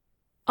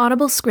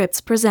Audible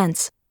Scripts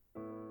presents.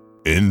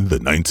 In the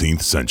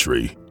 19th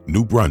century,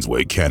 New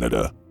Brunswick,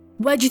 Canada.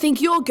 Where do you think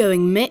you're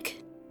going,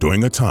 Mick?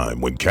 During a time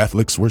when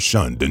Catholics were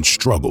shunned and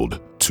struggled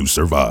to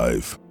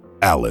survive,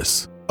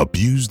 Alice,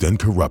 abused and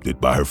corrupted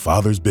by her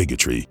father's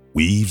bigotry,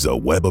 weaves a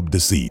web of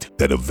deceit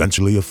that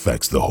eventually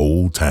affects the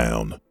whole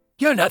town.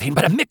 You're nothing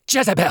but a Mick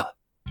Jezebel.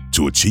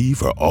 To achieve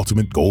her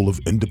ultimate goal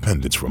of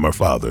independence from her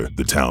father,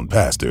 the town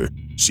pastor,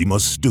 she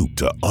must stoop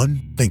to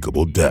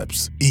unthinkable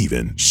depths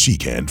even she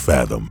can't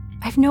fathom.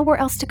 I've nowhere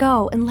else to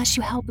go unless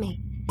you help me.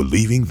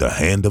 Believing the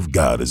hand of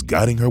God is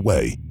guiding her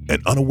way and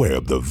unaware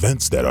of the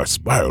events that are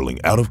spiraling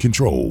out of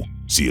control,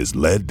 she is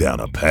led down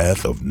a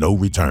path of no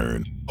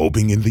return,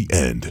 hoping in the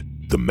end,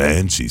 the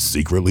man she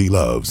secretly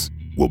loves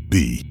will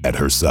be at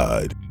her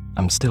side.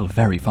 I'm still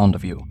very fond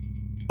of you.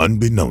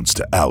 Unbeknownst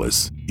to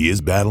Alice, he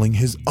is battling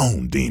his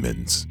own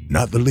demons,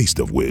 not the least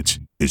of which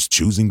is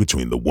choosing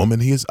between the woman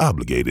he is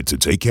obligated to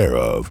take care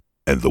of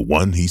and the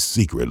one he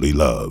secretly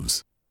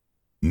loves,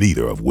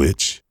 neither of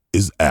which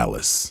is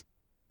Alice.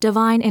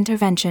 Divine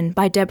Intervention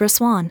by Debra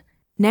Swan,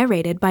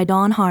 narrated by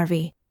Dawn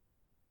Harvey.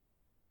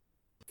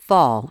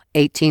 Fall,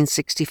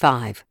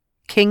 1865.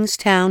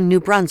 Kingstown, New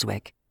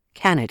Brunswick,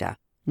 Canada,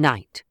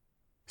 night.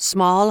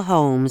 Small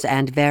homes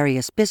and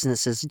various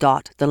businesses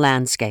dot the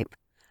landscape.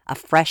 A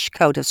fresh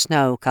coat of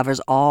snow covers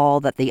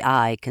all that the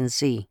eye can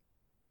see.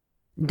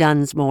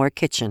 Dunsmore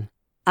kitchen.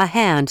 A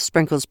hand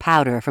sprinkles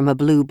powder from a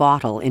blue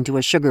bottle into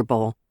a sugar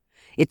bowl.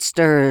 It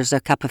stirs a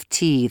cup of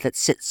tea that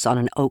sits on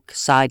an oak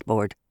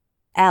sideboard.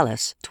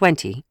 Alice,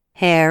 20,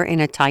 hair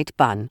in a tight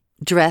bun,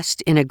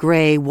 dressed in a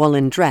grey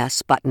woolen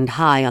dress buttoned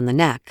high on the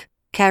neck,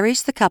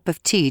 carries the cup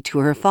of tea to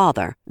her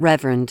father,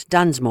 Reverend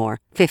Dunsmore,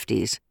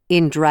 50s,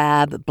 in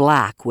drab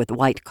black with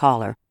white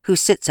collar, who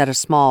sits at a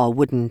small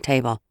wooden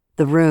table.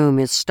 The room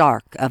is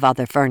stark of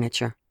other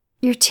furniture.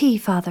 Your tea,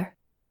 Father.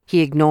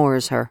 He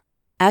ignores her.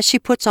 As she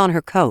puts on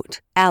her coat,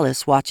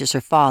 Alice watches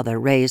her father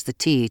raise the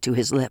tea to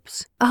his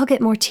lips. I'll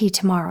get more tea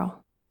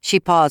tomorrow. She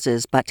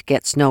pauses but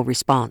gets no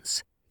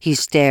response. He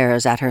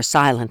stares at her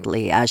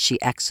silently as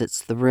she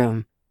exits the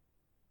room.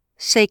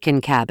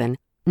 Saken cabin,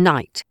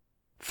 night.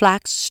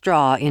 Flax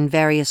straw in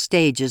various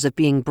stages of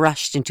being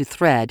brushed into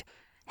thread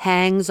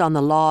hangs on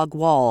the log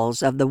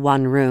walls of the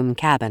one-room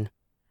cabin.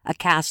 A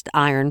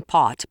cast-iron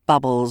pot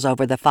bubbles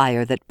over the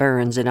fire that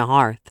burns in a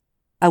hearth.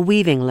 A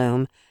weaving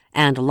loom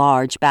and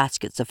large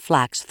baskets of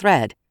flax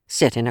thread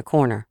sit in a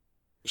corner.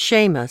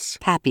 Seamus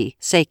Pappy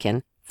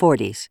Saken,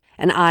 40s,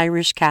 an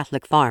Irish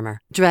Catholic farmer,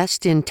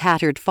 dressed in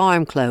tattered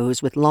farm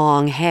clothes with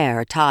long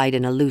hair tied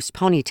in a loose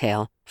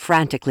ponytail,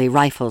 frantically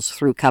rifles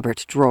through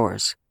cupboard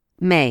drawers.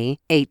 May,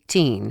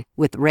 18,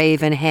 with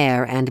raven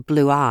hair and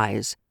blue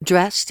eyes,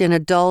 dressed in a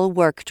dull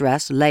work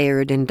dress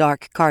layered in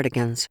dark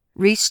cardigans,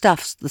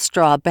 restuffs the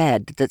straw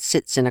bed that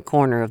sits in a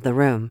corner of the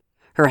room.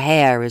 Her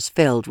hair is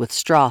filled with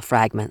straw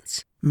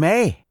fragments.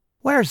 May,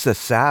 where's the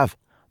salve?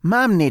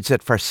 Mom needs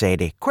it for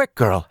Sadie. Quick,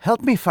 girl,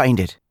 help me find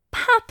it.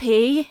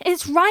 Pappy,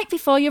 it's right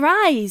before your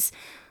eyes.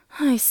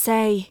 I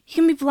say, you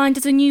can be blind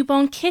as a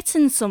newborn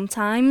kitten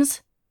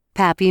sometimes.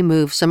 Pappy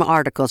moves some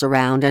articles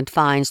around and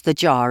finds the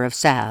jar of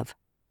salve.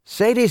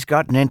 Sadie's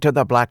gotten into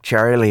the black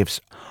cherry leaves.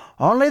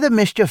 Only the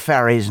mischief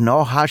fairies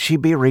know how she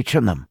be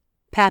reaching them.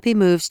 Pappy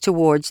moves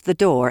towards the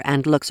door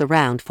and looks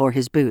around for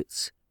his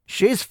boots.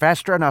 She's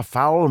festering a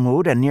foul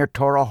mood and near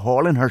tore a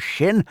hole in her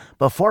shin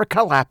before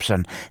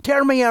collapsing.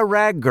 Tear me a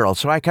rag, girl,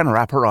 so I can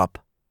wrap her up.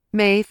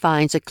 May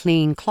finds a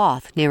clean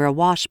cloth near a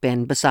wash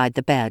bin beside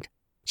the bed.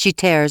 She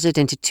tears it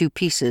into 2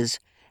 pieces,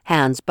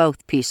 hands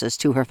both pieces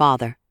to her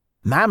father.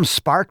 Mam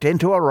sparked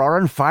into a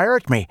roaring fire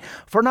at me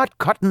for not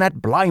cutting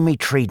that blimey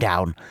tree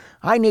down.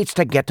 I needs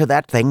to get to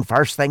that thing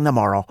first thing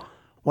tomorrow.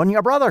 When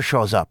your brother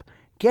shows up,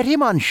 get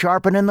him on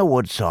sharpening the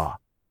wood saw.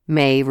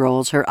 May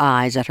rolls her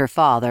eyes at her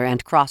father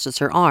and crosses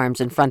her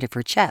arms in front of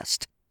her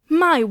chest.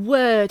 My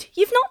word,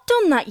 you've not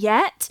done that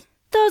yet.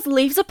 Those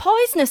leaves are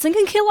poisonous and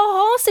can kill a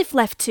horse if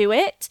left to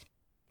it.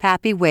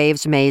 Pappy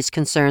waves May's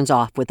concerns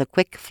off with a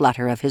quick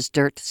flutter of his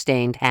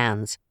dirt-stained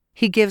hands.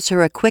 He gives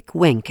her a quick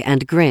wink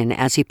and grin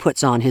as he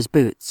puts on his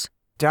boots.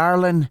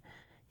 Darling,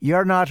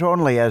 you're not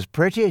only as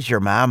pretty as your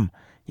mam,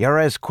 you're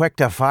as quick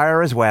to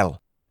fire as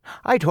well.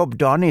 I'd hope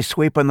Donnie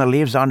sweeping the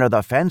leaves under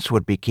the fence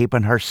would be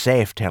keeping her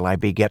safe till I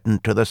be getting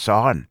to the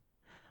sawing.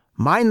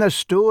 Mind the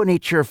stew and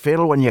eat your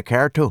fill when you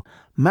care to.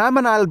 Mam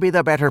and I'll be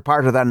the better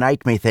part of the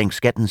night, methinks,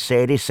 getting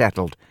Sadie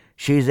settled.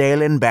 She's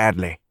ailing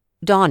badly.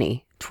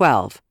 Donnie,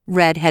 12,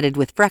 red-headed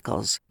with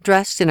freckles,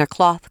 dressed in a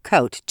cloth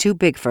coat too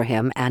big for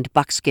him and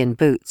buckskin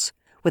boots,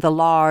 with a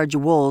large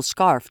wool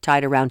scarf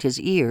tied around his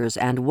ears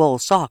and wool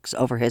socks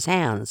over his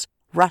hands,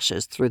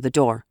 rushes through the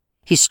door.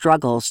 He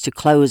struggles to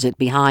close it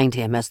behind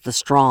him as the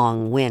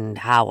strong wind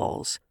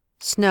howls.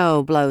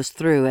 Snow blows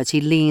through as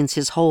he leans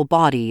his whole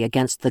body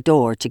against the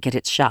door to get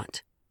it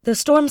shut. The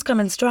storm's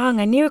coming strong.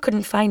 I near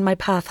couldn't find my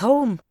path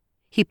home.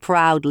 He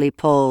proudly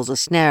pulls a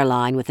snare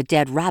line with a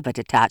dead rabbit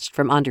attached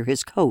from under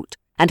his coat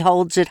and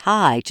holds it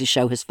high to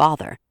show his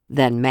father,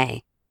 then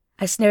May.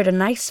 I snared a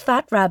nice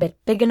fat rabbit,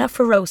 big enough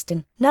for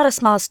roasting, not a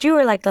small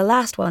stewer like the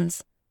last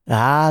ones.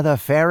 Ah, the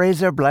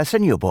fairies are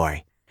blessing you,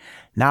 boy.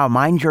 Now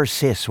mind your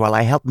sis while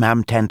I help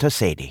Ma'am tend to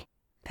Sadie.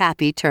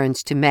 Pappy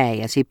turns to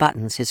May as he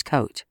buttons his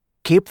coat.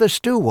 Keep the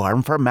stew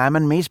warm for Ma'am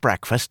and me's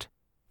breakfast.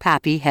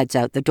 Pappy heads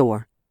out the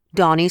door.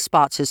 Donnie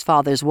spots his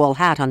father's wool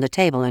hat on the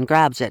table and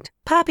grabs it.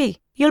 Pappy,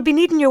 you'll be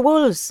needing your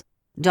wools.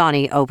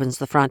 Donnie opens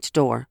the front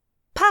door.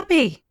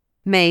 Pappy!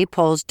 May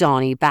pulls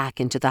Donnie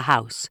back into the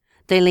house.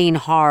 They lean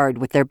hard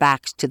with their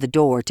backs to the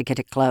door to get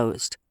it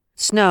closed.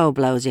 Snow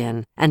blows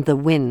in, and the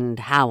wind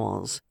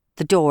howls.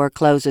 The door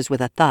closes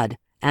with a thud,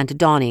 and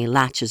Donnie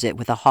latches it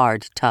with a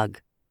hard tug.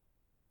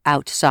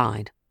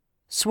 Outside,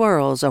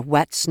 swirls of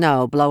wet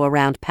snow blow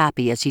around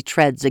Pappy as he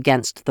treads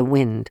against the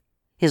wind.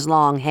 His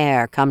long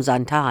hair comes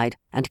untied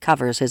and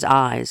covers his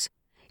eyes.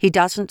 He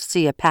doesn't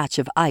see a patch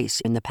of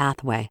ice in the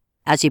pathway.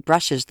 As he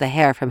brushes the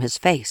hair from his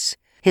face,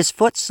 his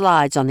foot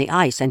slides on the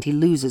ice and he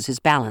loses his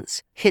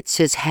balance, hits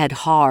his head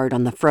hard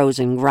on the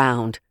frozen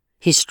ground.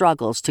 He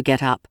struggles to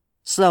get up,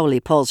 slowly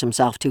pulls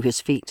himself to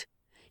his feet.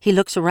 He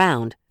looks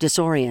around,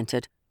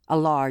 disoriented, a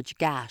large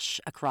gash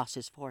across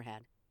his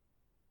forehead.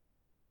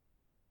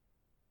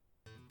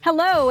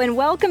 Hello, and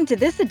welcome to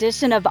this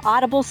edition of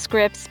Audible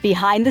Scripts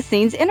Behind the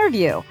Scenes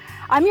Interview.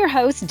 I'm your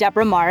host,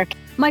 Debra Mark.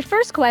 My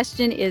first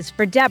question is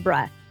for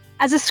Debra.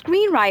 As a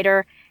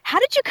screenwriter, how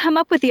did you come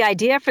up with the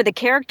idea for the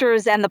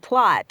characters and the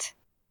plot?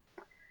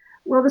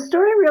 Well, the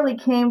story really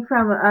came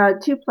from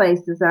two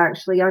places,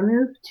 actually. I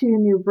moved to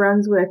New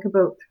Brunswick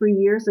about 3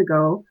 years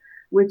ago,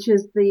 which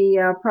is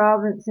the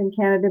province in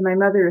Canada my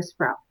mother is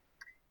from.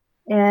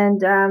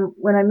 And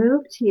when I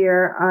moved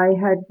here, I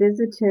had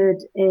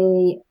visited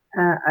an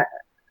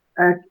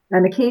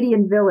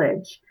Acadian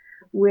village,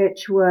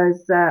 which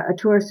was a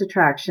tourist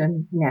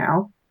attraction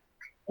now.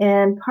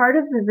 And part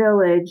of the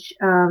village,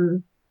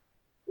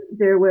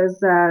 there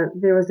was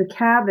a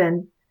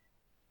cabin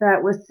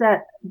that was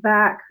set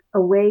back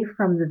away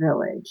from the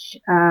village,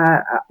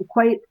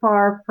 quite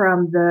far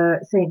from the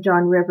St.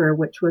 John River,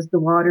 which was the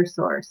water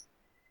source.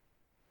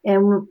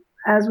 And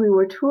as we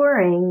were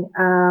touring,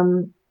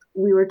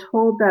 we were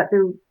told that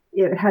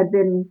it had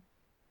been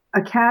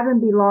a cabin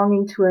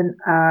belonging to an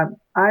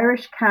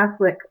Irish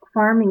Catholic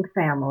farming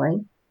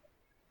family.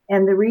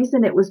 And the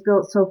reason it was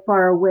built so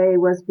far away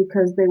was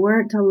because they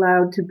weren't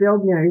allowed to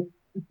build near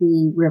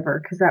the river,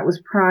 because that was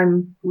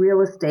prime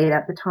real estate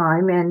at the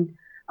time, and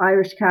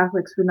Irish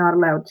Catholics were not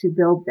allowed to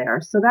build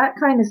there. So that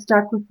kind of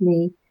stuck with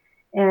me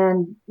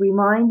and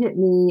reminded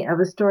me of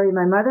a story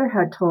my mother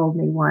had told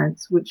me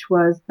once, which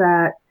was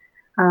that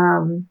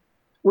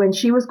when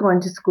she was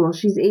going to school,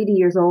 she's 80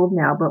 years old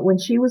now, but when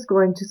she was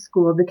going to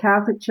school, the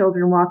Catholic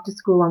children walked to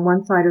school on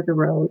one side of the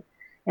road,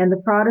 and the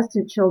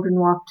Protestant children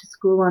walked to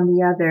school on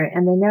the other,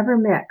 and they never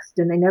mixed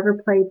and they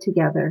never played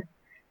together.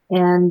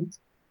 And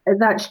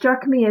that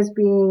struck me as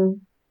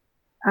being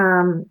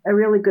a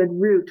really good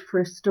route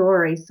for a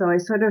story. So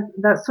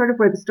that's sort of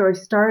where the story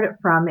started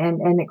from,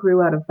 and it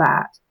grew out of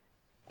that.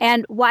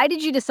 And why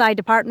did you decide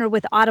to partner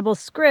with Audible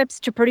Scripts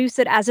to produce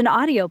it as an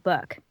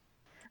audiobook?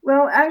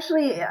 Well,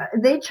 actually,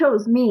 they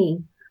chose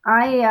me.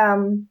 I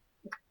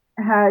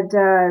had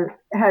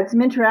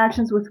some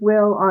interactions with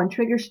Will on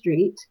Trigger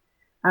Street,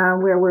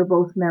 where we're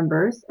both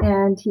members,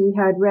 and he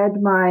had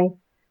read my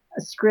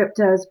script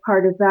as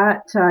part of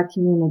that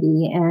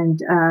community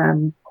and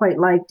quite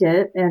liked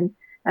it. And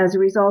as a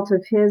result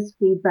of his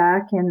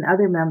feedback and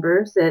other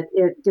members, it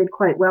did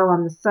quite well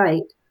on the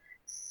site.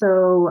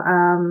 So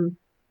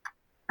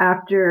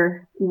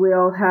after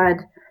Will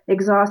had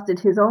exhausted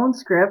his own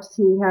scripts,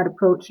 he had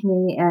approached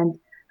me and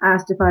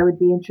asked if I would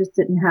be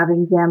interested in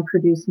having them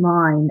produce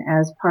mine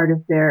as part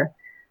of their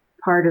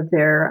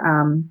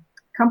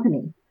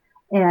company.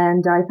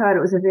 And I thought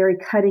it was a very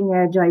cutting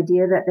edge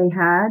idea that they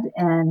had,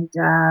 and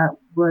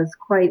was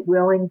quite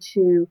willing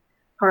to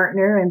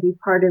partner and be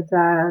part of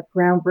the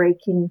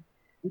groundbreaking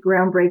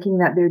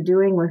that they're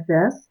doing with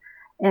this.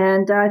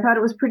 And I thought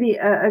it was a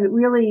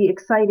really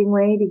exciting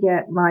way to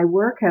get my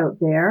work out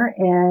there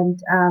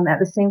and at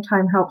the same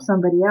time help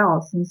somebody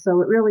else. And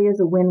so it really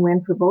is a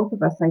win-win for both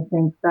of us, I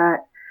think,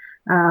 that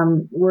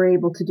we're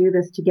able to do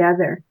this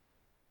together.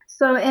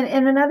 So,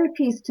 and another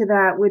piece to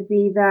that would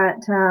be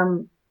that,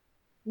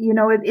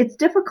 it's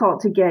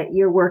difficult to get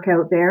your work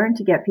out there and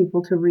to get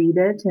people to read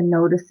it and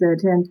notice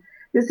it. And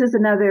this is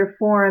another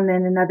forum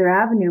and another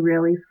avenue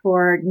really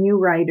for new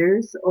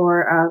writers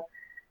or,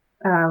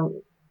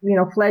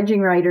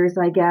 fledgling writers,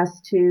 I guess,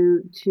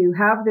 to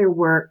have their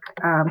work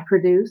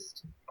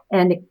produced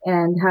and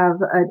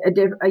have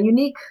a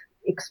unique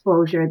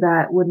exposure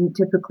that wouldn't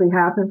typically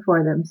happen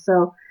for them.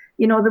 So,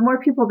 the more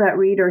people that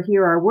read or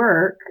hear our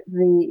work,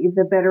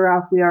 the better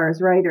off we are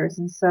as writers.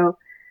 And so,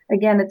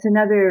 again, it's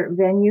another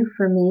venue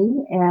for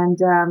me, and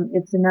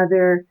it's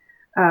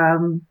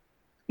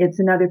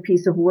another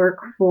piece of work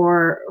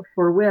for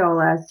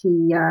Will as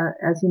he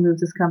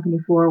moves his company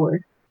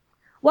forward.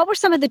 What were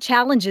some of the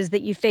challenges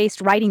that you faced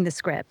writing the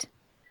script?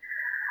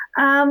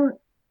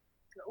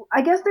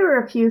 I guess there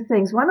were a few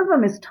things. One of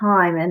them is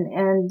time,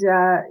 and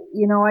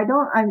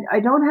I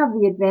don't have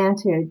the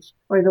advantage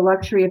or the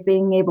luxury of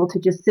being able to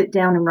just sit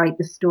down and write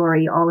the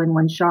story all in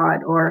one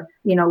shot, or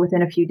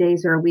within a few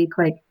days or a week,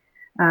 like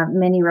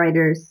many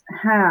writers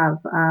have.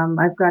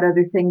 I've got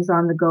other things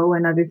on the go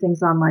and other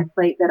things on my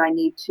plate that I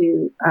need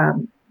to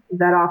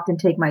that often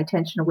take my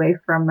attention away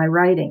from my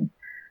writing.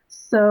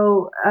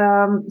 So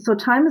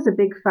time is a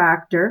big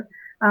factor.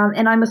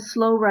 And I'm a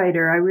slow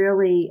writer. I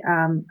really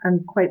am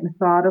quite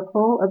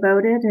methodical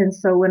about it. And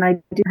so when I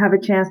do have a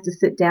chance to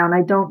sit down,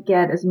 I don't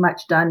get as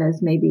much done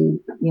as maybe,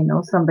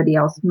 somebody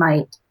else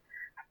might.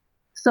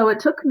 So it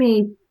took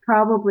me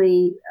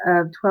probably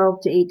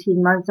 12 to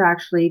 18 months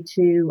actually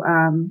to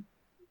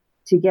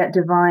get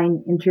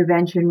Divine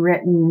Intervention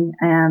written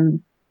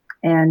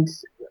and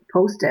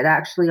posted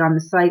actually on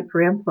the site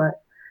for input.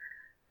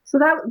 So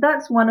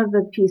that's one of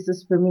the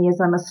pieces for me is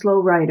I'm a slow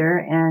writer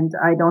and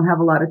I don't have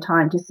a lot of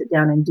time to sit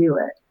down and do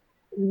it.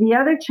 The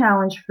other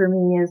challenge for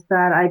me is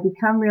that I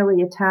become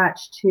really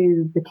attached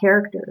to the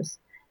characters.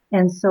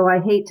 And so I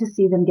hate to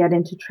see them get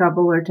into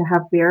trouble or to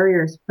have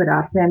barriers put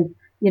up. And,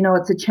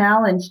 it's a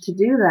challenge to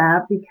do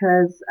that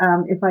because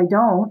if I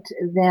don't,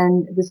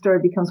 then the story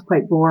becomes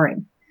quite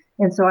boring.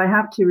 And so I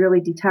have to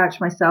really detach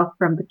myself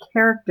from the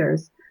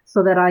characters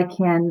so that I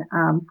can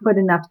put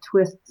enough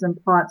twists and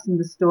plots in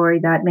the story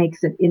that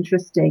makes it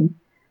interesting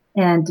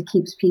and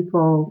keeps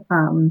people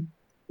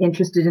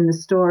interested in the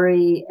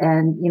story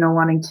and,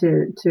 wanting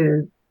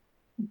to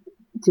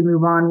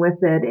move on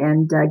with it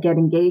and get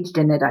engaged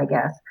in it, I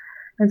guess.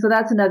 And so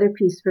that's another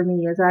piece for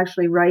me is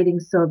actually writing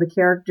so the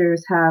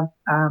characters have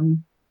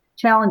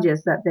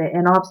challenges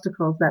and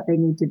obstacles that they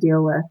need to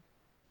deal with.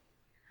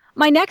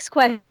 My next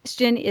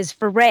question is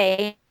for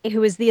Ray,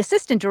 who is the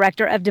assistant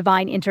director of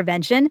Divine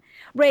Intervention.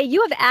 Ray,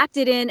 you have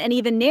acted in and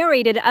even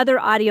narrated other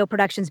audio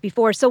productions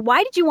before, so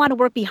why did you want to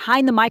work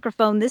behind the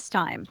microphone this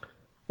time?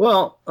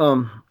 Well,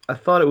 I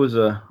thought it was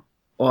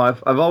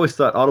I've always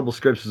thought audible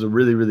scripts was a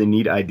really, really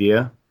neat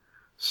idea.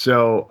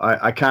 So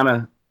I kind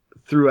of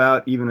threw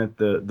out, even at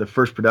the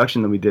first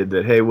production that we did,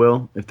 that, hey,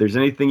 Will, if there's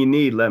anything you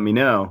need, let me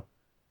know.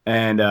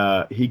 And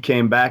he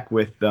came back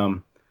with,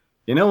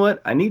 you know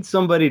what, I need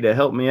somebody to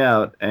help me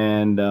out.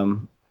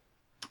 And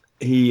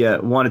he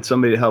wanted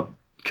somebody to help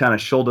kind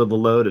of shoulder the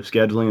load of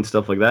scheduling and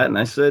stuff like that. And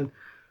I said,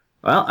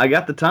 well, I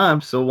got the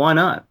time, so why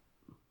not?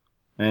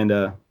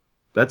 And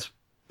that's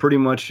pretty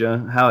much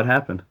how it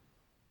happened.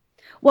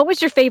 What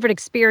was your favorite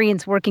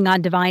experience working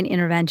on Divine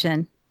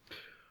Intervention?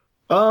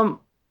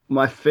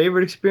 My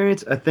favorite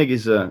experience, I think,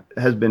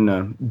 has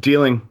been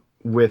dealing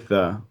with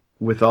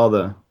all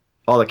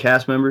the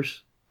cast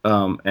members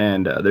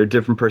and their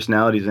different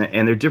personalities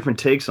and their different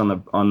takes on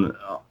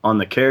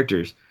the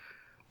characters.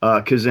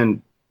 Because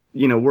in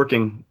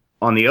working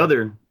on the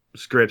other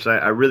scripts,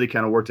 I really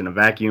kind of worked in a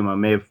vacuum. I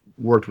may have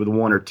worked with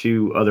one or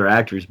two other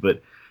actors,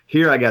 but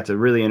here I got to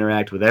really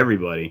interact with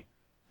everybody,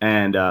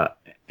 and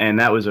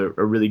that was a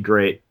really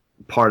great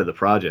part of the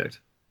project.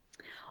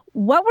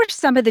 What were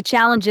some of the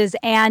challenges,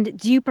 and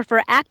do you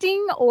prefer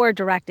acting or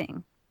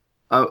directing?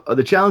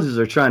 The challenges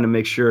are trying to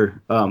make sure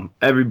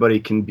everybody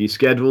can be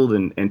scheduled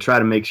and try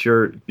to make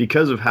sure,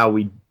 because of how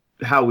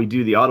we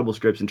do the audible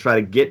scripts, and try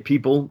to get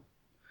people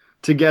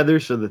together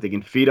so that they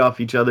can feed off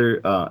each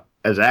other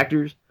as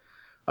actors.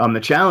 The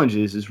challenge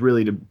is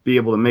really to be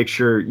able to make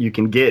sure you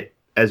can get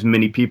as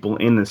many people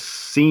in the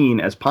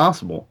scene as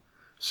possible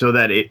so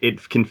that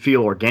it can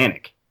feel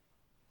organic.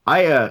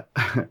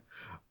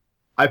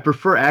 I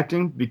prefer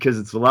acting because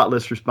it's a lot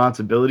less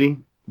responsibility,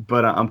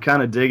 but I'm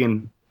kind of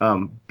digging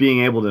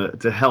being able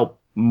to help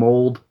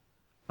mold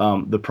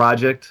the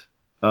project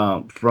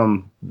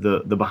from the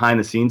behind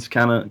the scenes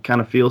kind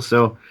of feel.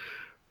 So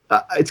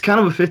it's kind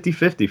of a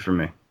 50-50 for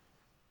me.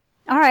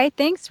 All right.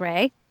 Thanks,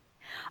 Ray.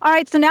 All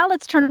right. So now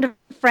let's turn to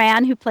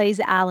Fran, who plays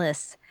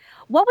Alice.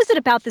 What was it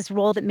about this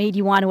role that made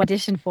you want to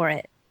audition for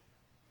it?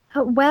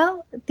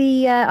 Well,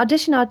 the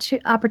audition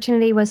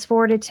opportunity was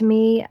forwarded to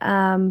me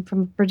from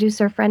a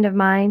producer friend of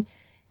mine,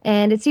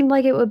 and it seemed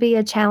like it would be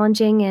a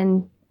challenging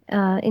and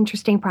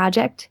interesting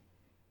project.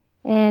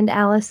 And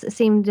Alice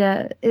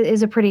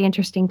is a pretty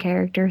interesting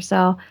character,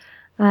 so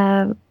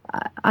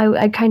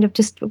I kind of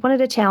just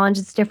wanted a challenge.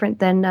 It's different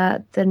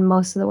than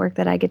most of the work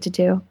that I get to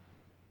do.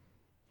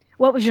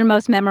 What was your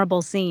most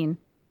memorable scene?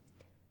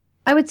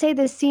 I would say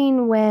the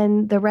scene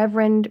when the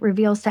Reverend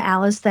reveals to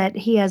Alice that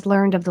he has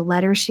learned of the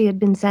letters she had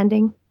been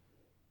sending.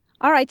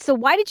 All right, so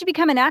why did you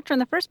become an actor in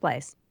the first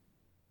place?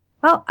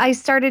 Well, I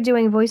started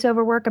doing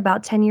voiceover work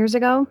about 10 years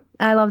ago.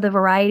 I love the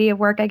variety of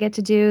work I get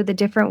to do, the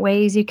different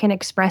ways you can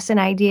express an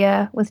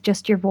idea with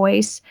just your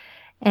voice.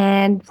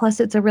 And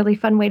plus, it's a really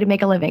fun way to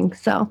make a living.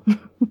 So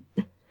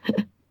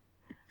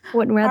I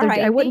wouldn't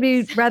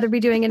rather be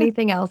doing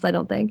anything else, I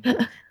don't think.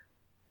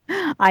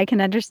 I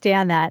can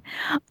understand that.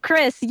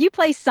 Chris, you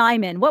play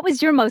Simon. What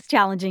was your most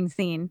challenging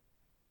scene?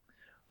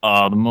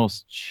 The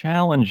most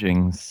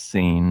challenging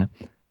scene?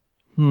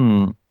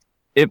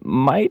 It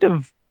might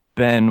have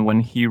been when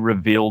he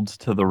revealed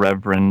to the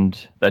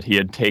Reverend that he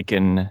had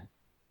taken,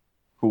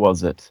 who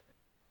was it?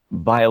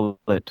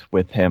 Violet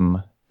with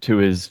him to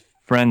his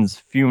friend's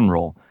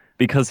funeral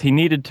because he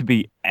needed to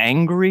be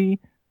angry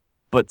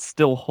but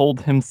still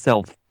hold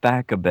himself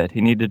back a bit.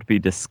 He needed to be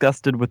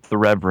disgusted with the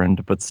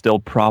Reverend but still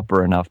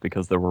proper enough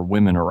because there were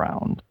women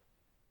around.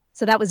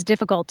 So that was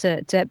difficult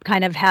to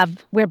kind of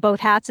wear both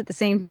hats at the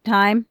same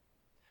time?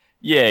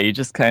 Yeah, you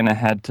just kind of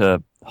had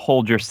to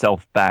hold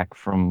yourself back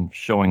from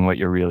showing what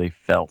you really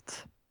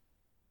felt.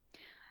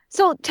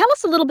 So tell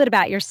us a little bit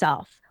about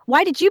yourself.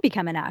 Why did you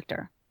become an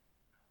actor?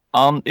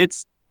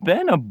 It's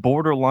been a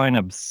borderline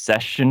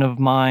obsession of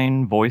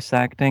mine, voice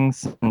acting,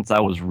 since I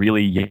was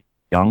really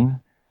young.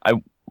 I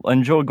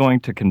enjoy going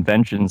to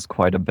conventions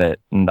quite a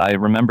bit, and I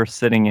remember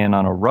sitting in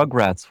on a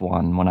Rugrats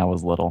one when I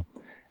was little,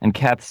 and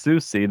Kath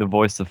Soucie, the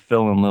voice of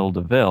Phil and Lil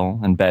DeVille,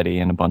 and Betty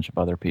and a bunch of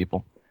other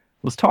people,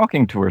 was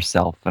talking to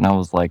herself, and I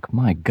was like,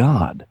 my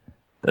God,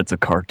 that's a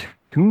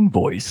cartoon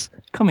voice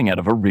coming out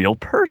of a real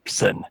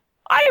person.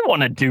 I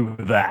want to do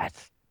that.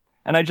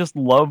 And I just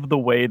love the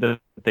way that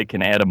they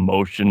can add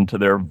emotion to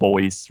their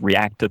voice,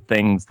 react to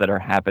things that are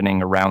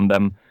happening around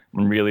them,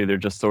 when really they're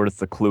just sort of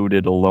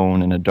secluded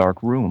alone in a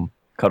dark room,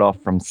 cut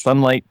off from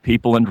sunlight,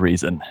 people, and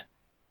reason.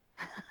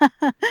 All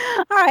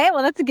right,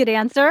 well, that's a good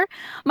answer.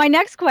 My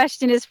next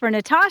question is for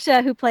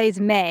Natasha, who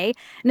plays May.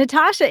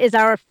 Natasha is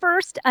our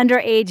first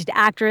underaged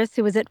actress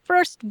who was at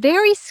first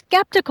very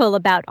skeptical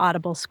about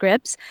Audible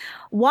scripts.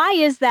 Why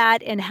is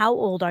that, and how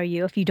old are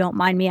you, if you don't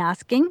mind me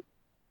asking?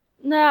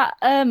 No,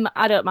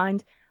 I don't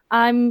mind.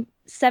 I'm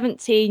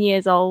 17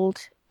 years old,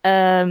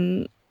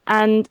 and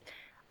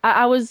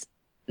I was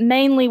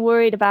mainly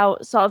worried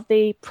about sort of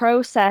the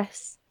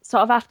process,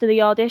 sort of after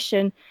the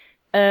audition,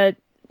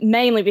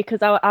 mainly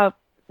because I've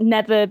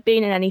never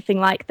been in anything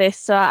like this,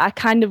 so I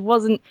kind of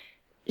wasn't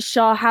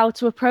sure how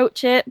to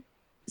approach it.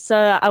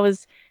 So I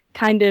was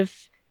kind of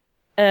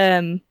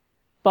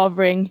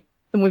bothering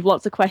them with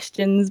lots of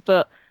questions,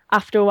 but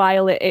after a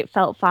while it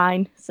felt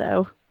fine.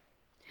 So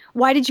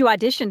why did you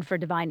audition for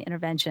Divine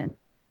Intervention?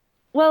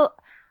 Well,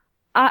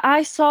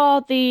 I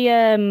saw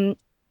the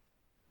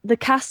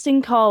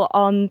casting call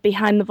on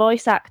Behind the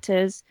Voice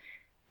Actors,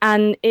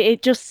 and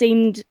it just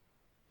seemed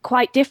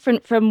quite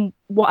different from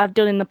what I've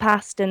done in the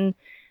past, and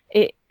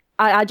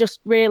I just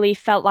really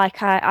felt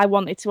like I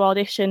wanted to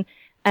audition.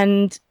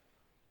 And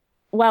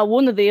well,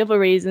 one of the other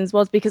reasons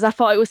was because I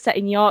thought it was set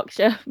in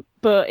Yorkshire,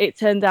 but it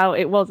turned out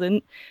it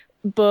wasn't.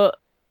 But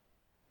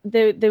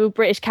there were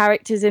British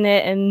characters in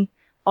it, and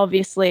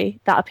obviously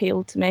that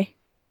appealed to me.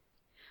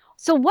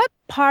 So what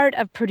part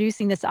of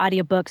producing this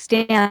audiobook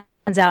stands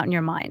out in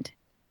your mind?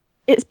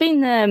 It's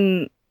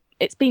been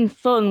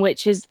fun,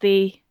 which is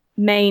the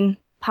main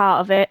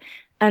part of it.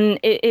 And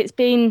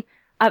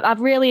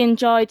I've really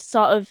enjoyed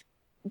sort of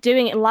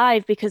doing it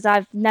live because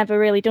I've never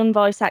really done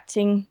voice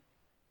acting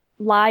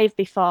live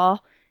before.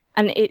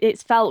 And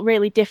it's felt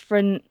really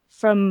different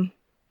from,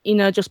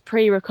 just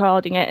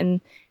pre-recording it and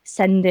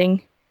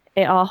sending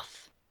it off.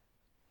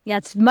 Yeah,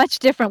 it's much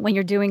different when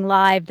you're doing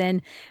live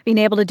than being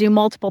able to do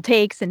multiple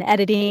takes and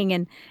editing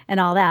and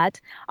all that.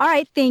 All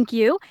right, thank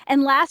you.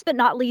 And last but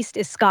not least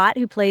is Scott,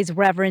 who plays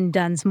Reverend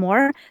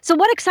Dunsmore. So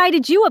what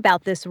excited you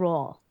about this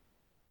role?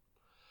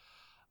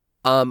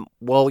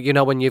 Well,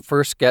 when you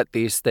first get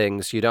these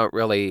things, you don't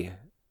really...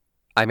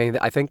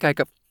 I think I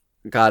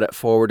got it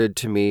forwarded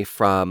to me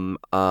from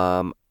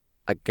a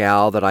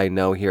gal that I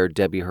know here,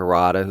 Debbie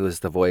Harada, who is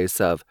the voice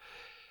of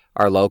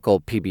our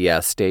local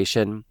PBS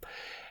station.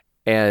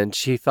 And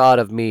she thought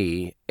of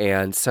me,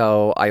 and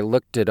so I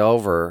looked it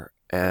over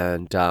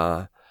and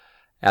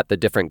at the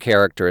different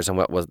characters and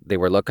what they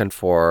were looking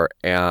for,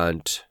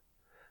 and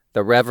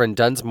the Reverend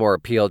Dunsmore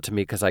appealed to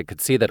me because I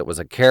could see that it was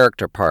a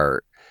character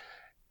part,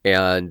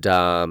 and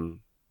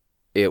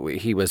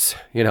he was,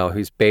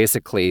 he's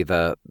basically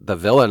the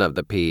villain of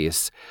the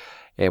piece.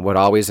 And what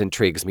always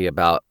intrigues me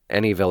about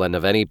any villain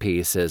of any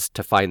piece is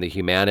to find the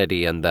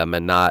humanity in them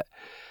and not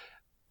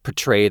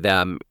portray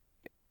them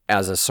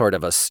as a sort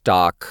of a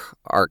stock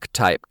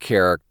archetype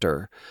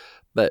character,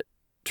 but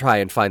try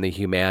and find the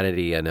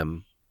humanity in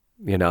him,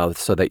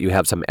 so that you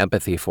have some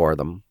empathy for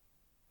them.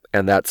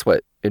 And that's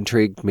what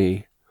intrigued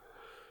me.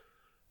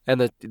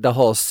 And the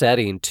whole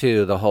setting,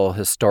 too, the whole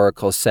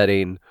historical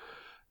setting,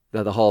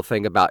 the whole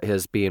thing about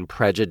his being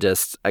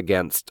prejudiced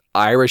against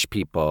Irish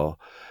people,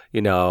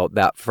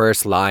 that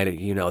first line,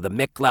 the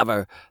Mick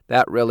lover,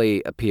 that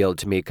really appealed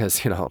to me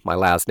because, my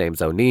last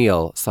name's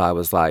O'Neill. So I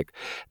was like,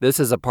 this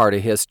is a part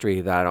of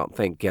history that I don't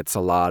think gets a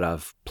lot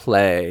of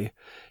play.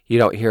 You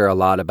don't hear a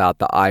lot about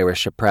the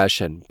Irish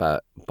oppression,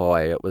 but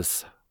boy, it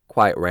was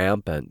quite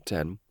rampant.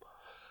 And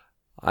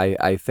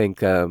I think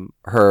the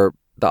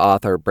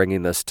author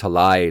bringing this to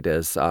light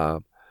is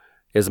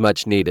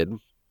much needed.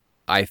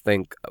 I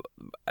think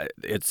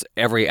it's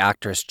every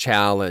actor's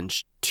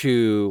challenge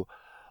to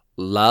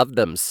love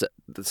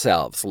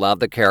themselves, love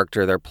the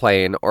character they're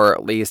playing, or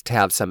at least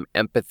have some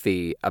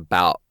empathy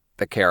about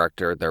the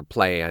character they're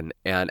playing.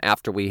 And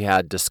after we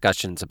had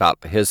discussions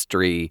about the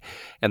history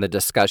and the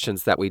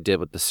discussions that we did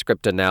with the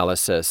script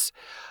analysis,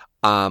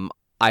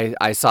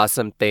 I saw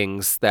some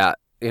things that,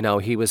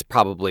 he was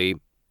probably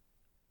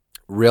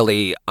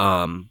really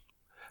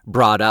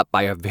brought up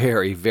by a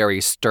very,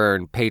 very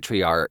stern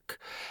patriarch.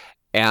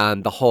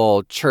 And the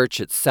whole church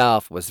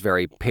itself was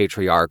very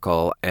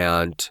patriarchal,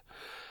 and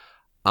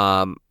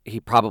he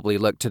probably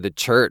looked to the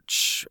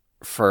church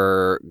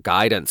for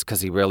guidance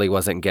because he really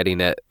wasn't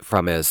getting it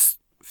from his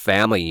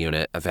family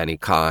unit of any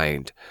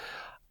kind.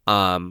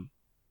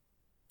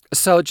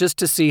 So just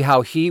to see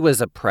how he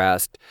was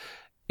oppressed,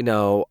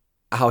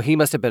 how he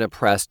must have been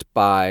oppressed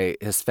by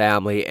his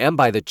family and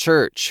by the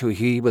church, who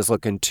he was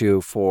looking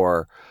to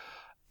for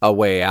a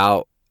way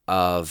out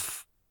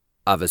of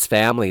his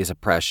family's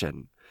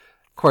oppression.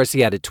 Of course,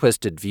 he had a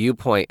twisted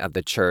viewpoint of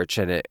the church,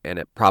 and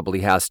it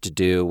probably has to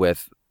do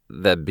with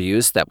the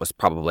abuse that was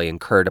probably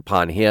incurred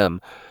upon him,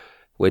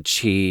 which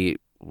he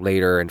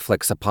later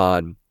inflicts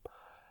upon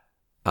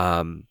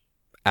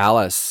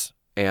Alice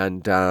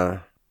and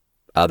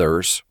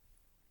others.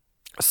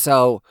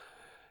 So,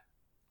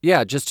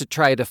 yeah, just to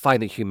try to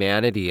find the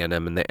humanity in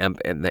him and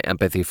the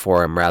empathy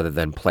for him, rather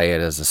than play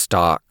it as a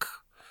stock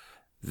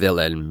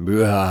villain,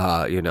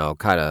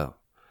 kind of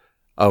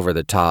over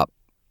the top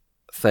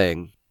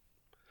thing.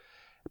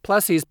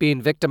 Plus, he's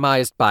being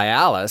victimized by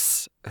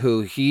Alice,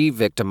 who he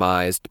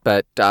victimized,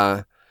 but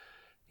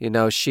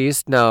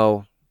she's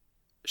no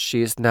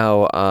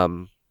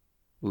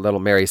Little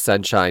Mary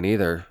Sunshine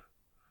either.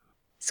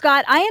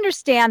 Scott, I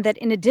understand that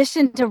in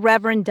addition to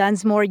Reverend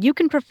Dunsmore, you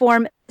can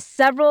perform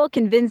several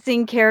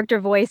convincing character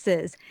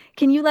voices.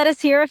 Can you let us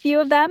hear a few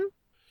of them?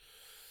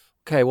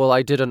 Okay, well,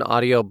 I did an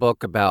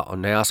audiobook about a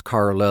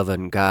NASCAR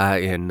loving guy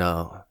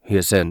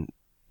he's in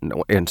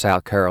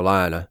South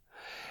Carolina,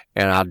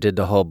 and I did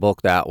the whole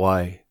book that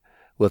way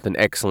with an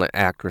excellent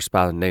actress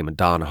by the name of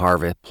Dawn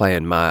Harvey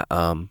playing my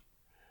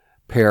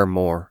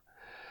paramour,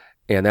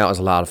 and that was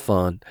a lot of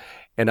fun.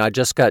 And I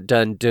just got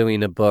done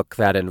doing a book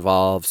that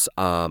involves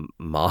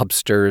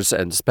mobsters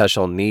and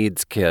special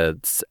needs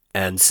kids.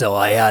 And so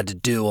I had to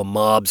do a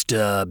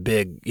mobster,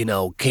 big,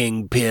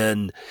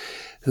 kingpin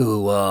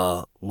who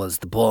was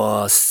the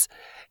boss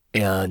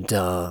and,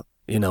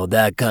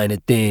 that kind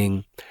of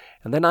thing.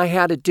 And then I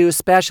had to do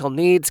special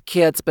needs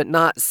kids, but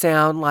not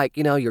sound like,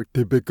 your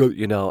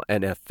typical,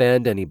 and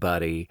offend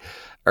anybody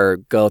or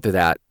go through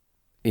that,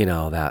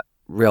 that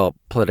real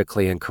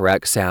politically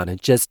incorrect sound, and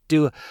just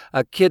do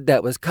a kid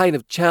that was kind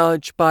of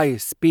challenged by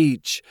his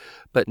speech,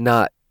 but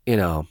not,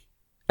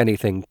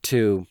 anything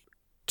too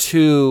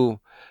stereotypical.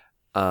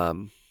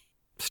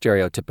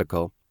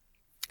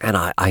 And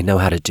I know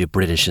how to do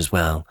British as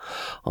well.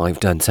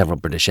 I've done several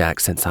British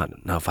accents. I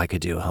don't know if I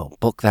could do a whole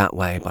book that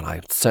way, but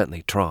I'd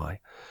certainly try.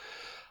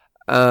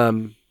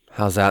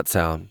 How's that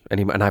sound?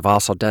 And I've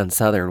also done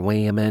Southern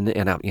women,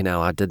 and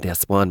I did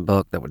this one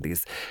book that were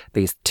these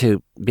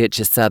two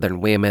bitchy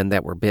Southern women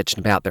that were bitching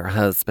about their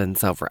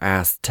husbands over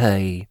iced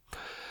tea.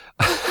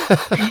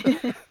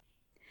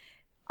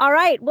 All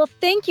right. Well,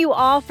 thank you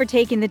all for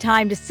taking the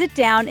time to sit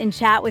down and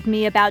chat with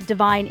me about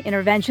divine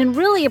intervention.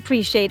 Really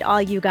appreciate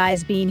all you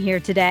guys being here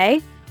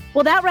today.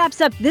 Well, that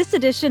wraps up this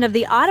edition of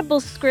the Audible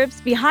Scripts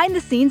Behind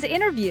the Scenes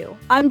interview.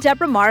 I'm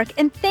Debra Mark,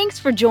 and thanks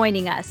for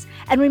joining us.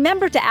 And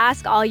remember to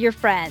ask all your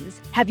friends,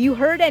 have you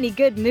heard any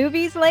good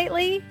movies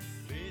lately?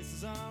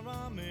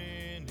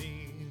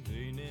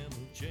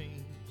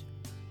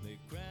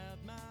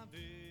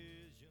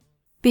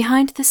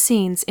 Behind the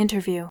Scenes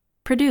interview,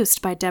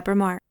 produced by Debra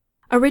Mark.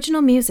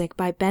 Original music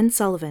by Ben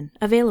Sullivan,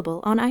 available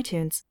on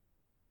iTunes.